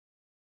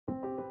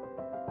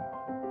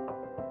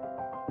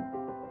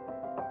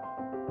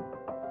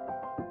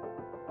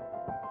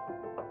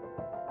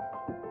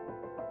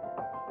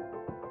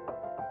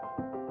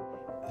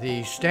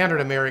The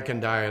standard American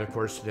diet, of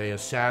course, today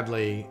is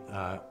sadly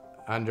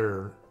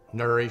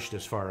undernourished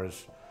as far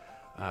as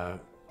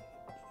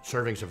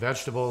servings of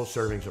vegetables,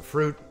 servings of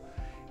fruit.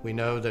 We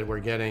know that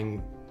we're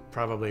getting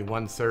probably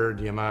 1/3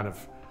 the amount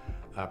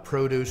of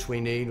produce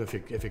we need if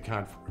you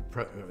count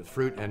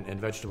fruit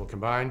and vegetable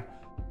combined.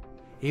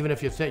 Even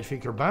if you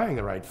think you're buying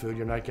the right food,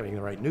 you're not getting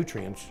the right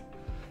nutrients.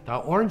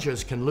 Now,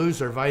 oranges can lose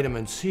their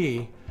vitamin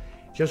C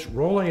just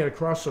rolling it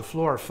across the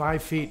floor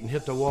 5 feet and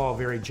hit the wall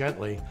very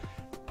gently.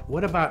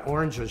 What about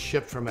oranges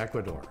shipped from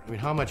Ecuador? I mean,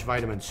 how much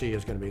vitamin C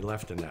is going to be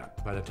left in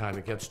that by the time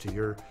it gets to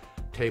your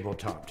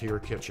tabletop, to your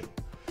kitchen?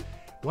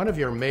 One of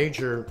your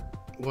major,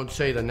 won't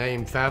say the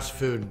name, fast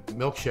food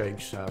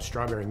milkshakes,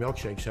 strawberry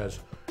milkshakes, has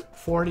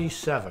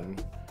 47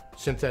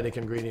 synthetic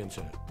ingredients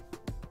in it.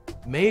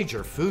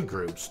 Major food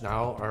groups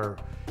now are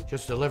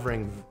just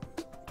delivering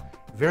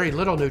very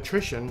little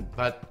nutrition,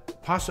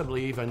 but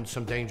possibly even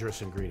some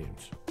dangerous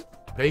ingredients.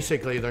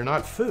 Basically, they're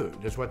not food,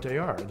 is what they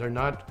are. They're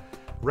not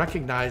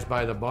recognized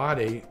by the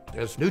body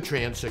as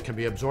nutrients that can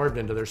be absorbed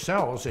into their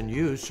cells and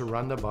used to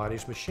run the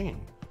body's machine.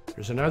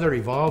 There's another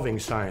evolving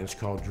science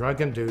called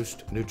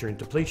drug-induced nutrient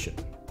depletion.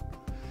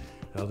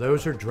 Now,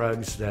 those are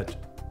drugs that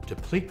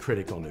deplete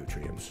critical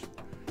nutrients.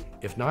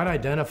 If not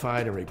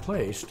identified and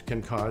replaced,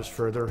 can cause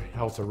further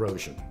health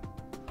erosion,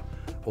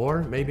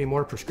 or maybe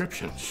more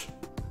prescriptions.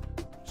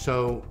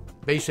 So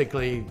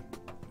basically,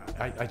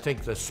 I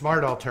think the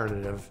smart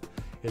alternative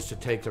is to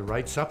take the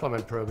right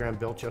supplement program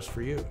built just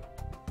for you.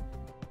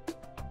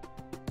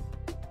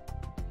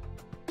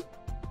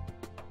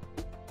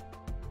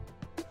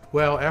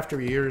 Well, after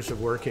years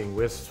of working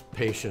with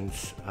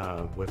patients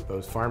with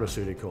both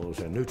pharmaceuticals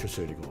and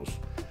nutraceuticals,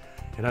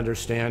 and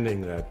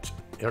understanding that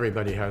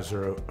everybody has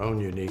their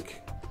own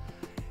unique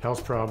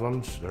health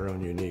problems, their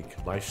own unique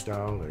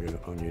lifestyle, their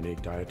own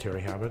unique dietary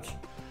habits,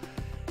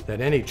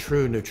 that any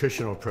true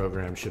nutritional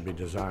program should be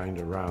designed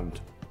around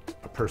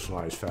a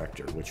personalized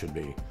factor, which would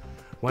be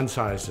one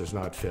size does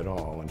not fit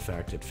all. In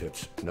fact, it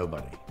fits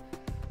nobody.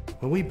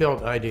 When we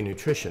built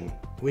IDNutrition,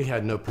 we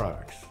had no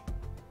products.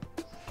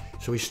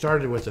 So we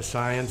started with the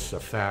science, the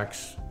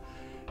facts.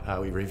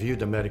 We reviewed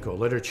the medical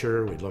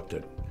literature. We looked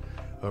at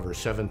over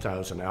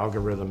 7,000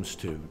 algorithms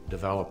to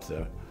develop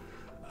the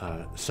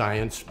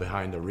science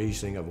behind the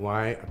reasoning of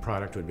why a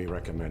product would be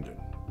recommended.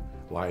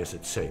 Why is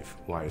it safe?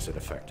 Why is it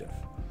effective?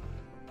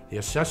 The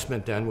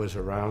assessment then was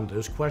around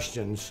those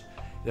questions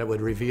that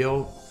would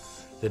reveal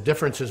the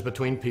differences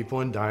between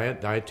people in diet,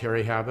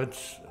 dietary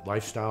habits,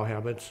 lifestyle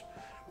habits,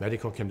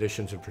 medical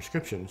conditions and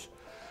prescriptions.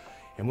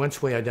 And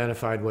once we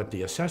identified what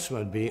the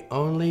assessment would be,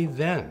 only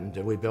then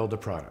did we build the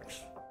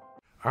products.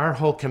 Our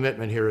whole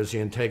commitment here is the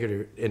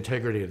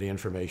integrity of the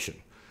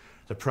information.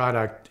 The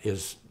product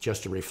is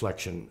just a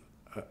reflection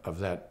of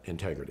that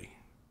integrity.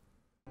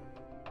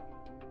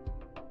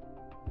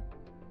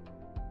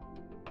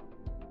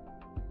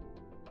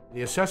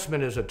 The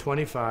assessment is a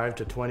 25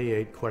 to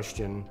 28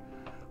 question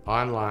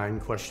online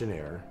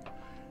questionnaire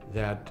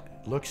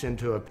that looks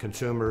into a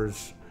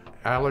consumer's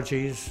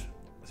allergies,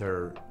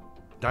 their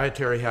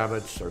dietary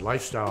habits, their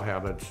lifestyle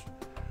habits,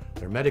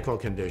 their medical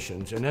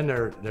conditions, and then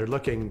they're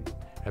looking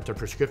at their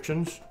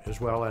prescriptions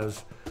as well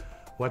as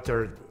what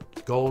their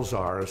goals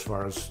are as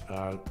far as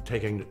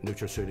taking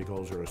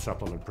nutraceuticals or a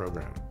supplement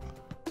program.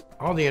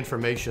 All the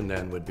information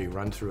then would be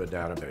run through a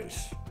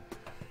database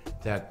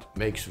that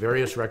makes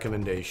various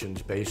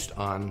recommendations based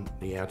on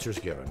the answers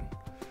given.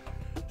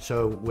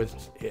 So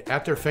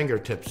at their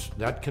fingertips,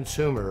 that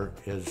consumer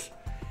is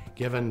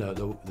given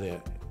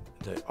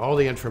all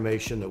the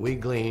information that we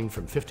glean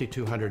from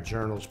 5,200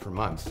 journals per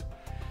month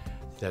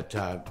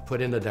that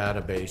put in the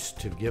database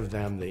to give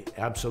them the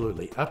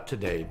absolutely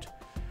up-to-date,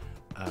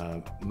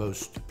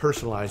 most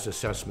personalized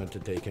assessment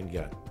that they can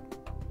get.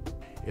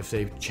 If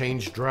they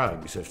change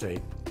drugs, if they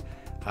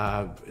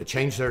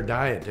change their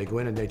diet, they go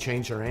in and they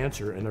change their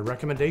answer and the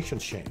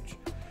recommendations change.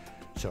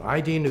 So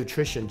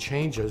IDNutrition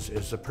changes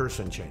as the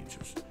person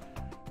changes.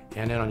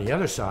 And then on the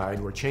other side,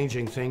 we're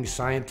changing things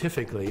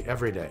scientifically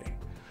every day,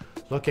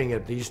 looking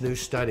at these new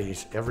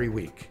studies every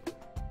week.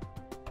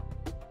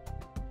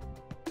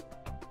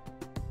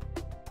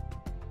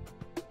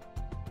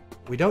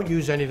 We don't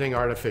use anything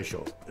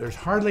artificial. There's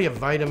hardly a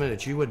vitamin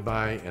that you would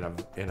buy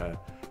in a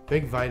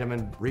big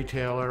vitamin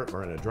retailer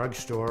or in a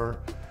drugstore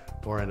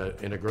or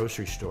in a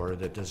grocery store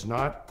that is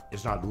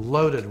not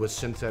loaded with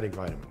synthetic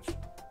vitamins.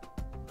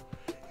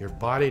 Your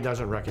body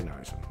doesn't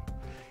recognize them.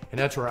 And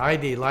that's where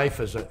ID Life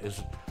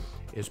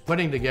is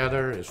putting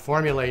together, is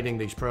formulating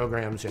these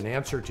programs in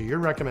answer to your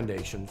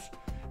recommendations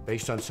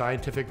based on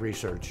scientific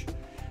research,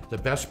 the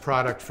best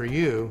product for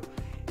you,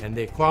 and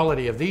the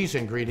quality of these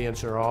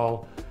ingredients are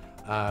all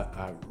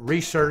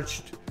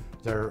researched.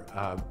 They're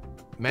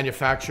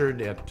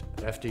manufactured at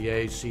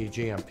FDA,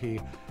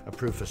 CGMP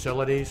approved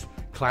facilities,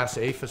 Class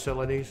A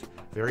facilities,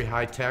 very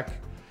high tech.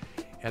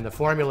 And the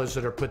formulas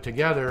that are put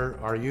together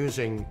are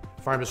using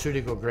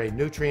pharmaceutical grade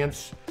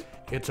nutrients.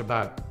 It's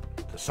about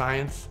the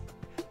science,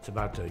 it's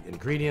about the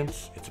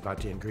ingredients, it's about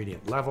the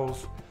ingredient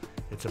levels,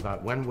 it's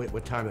about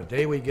what time of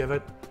day we give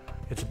it,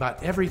 It's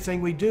about everything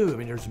we do. I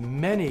mean, there's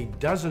many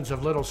dozens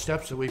of little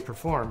steps that we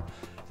perform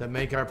that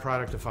make our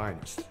product the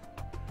finest.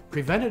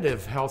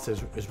 Preventative health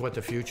is what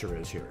the future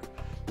is here.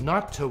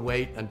 Not to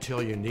wait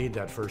until you need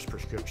that first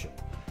prescription.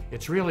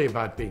 It's really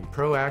about being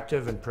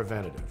proactive and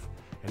preventative,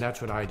 and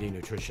that's what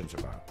IDNutrition is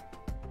about.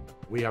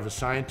 We have a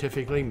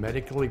scientifically,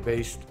 medically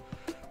based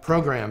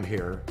program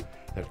here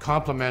that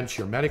complements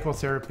your medical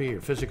therapy,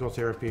 your physical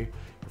therapy,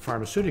 your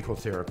pharmaceutical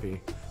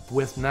therapy,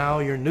 with now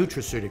your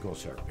nutraceutical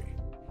therapy.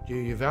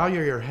 You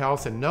value your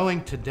health, and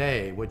knowing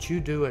today what you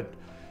do at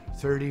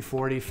 30,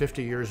 40,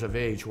 50 years of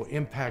age will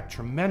impact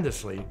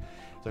tremendously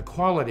the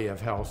quality of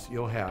health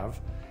you'll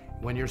have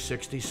when you're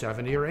 60,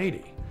 70, or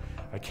 80.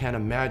 I can't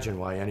imagine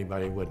why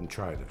anybody wouldn't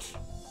try this.